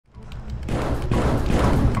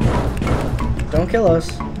Don't kill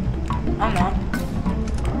us. I'm not.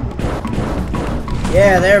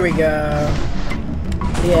 Yeah, there we go.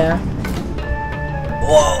 Yeah.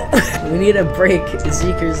 Whoa! We need to break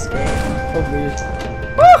Zeker's game. Hopefully.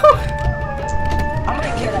 I'm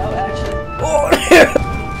gonna get out, actually. Oh!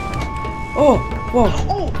 Oh! Whoa!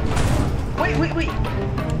 Oh! Wait.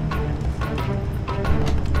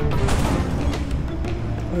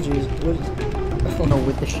 Oh jeez, what is... Oh no,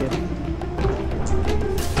 with the ship.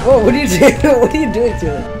 Whoa, what are you doing? What are you doing to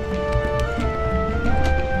it?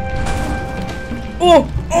 Oh!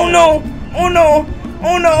 Oh no! Oh no!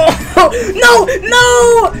 Oh no! No! No!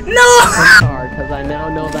 No! Hard, because I now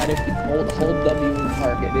know that if you hold W in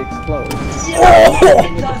target, it explodes. Oh!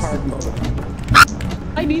 With the hard mode.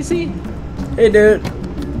 Hi, DC! Hey dude.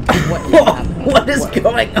 What is What?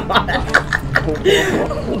 going on?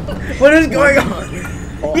 What is going on?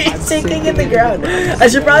 Oh, He's I'm sinking in sinking the ground. I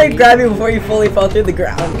should probably grab you before you fully fall through the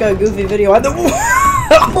ground. Got a goofy video on the.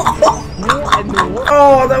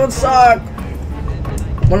 Oh, that would suck.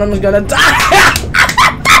 One of them is gonna die.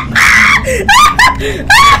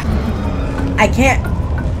 I can't.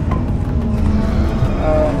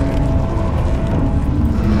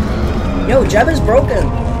 Yo, Jeb is broken.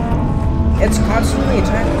 It's constantly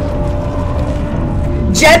attacking.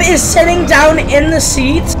 Jeb is sitting down in the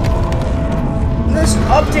seat. This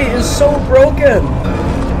update is so broken.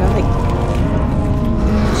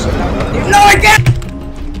 No, I can't.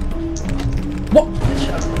 What?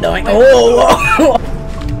 No, I. Oh.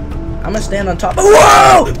 I'm gonna stand on top.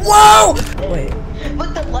 Whoa! Whoa! Wait.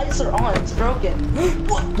 Look, the lights are on. It's broken.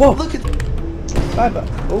 What? Whoa! Look at. Bye bye.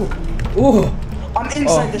 Ooh. Ooh. I'm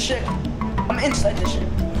inside the ship. I'm inside the ship.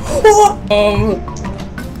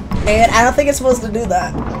 Man, I don't think it's supposed to do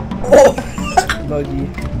that. Oh. Buggy.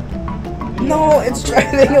 No, it's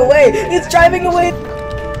driving away. It's driving away. You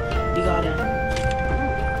got it.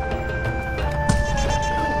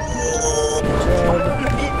 I'm gonna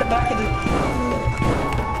hit the back of the.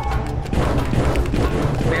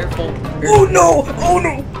 Careful. Oh no! Oh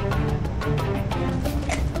no!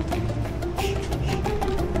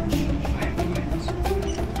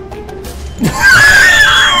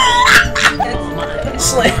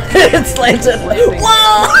 It's slanted.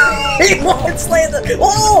 Whoa! It's slanted.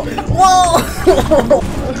 Whoa! Whoa!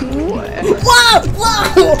 Whoa!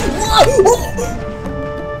 Whoa! Whoa!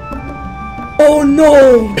 Oh no!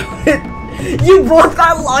 You both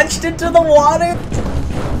got launched into the water.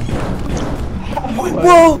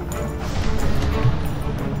 Whoa!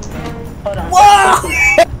 Hold on. Whoa!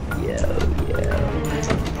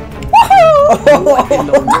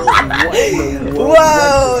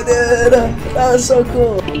 Wow, dude! That was so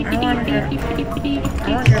cool.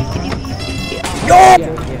 Yo!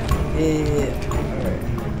 Yeah.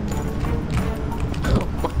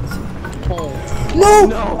 Oh. No!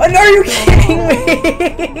 No! Are you kidding me?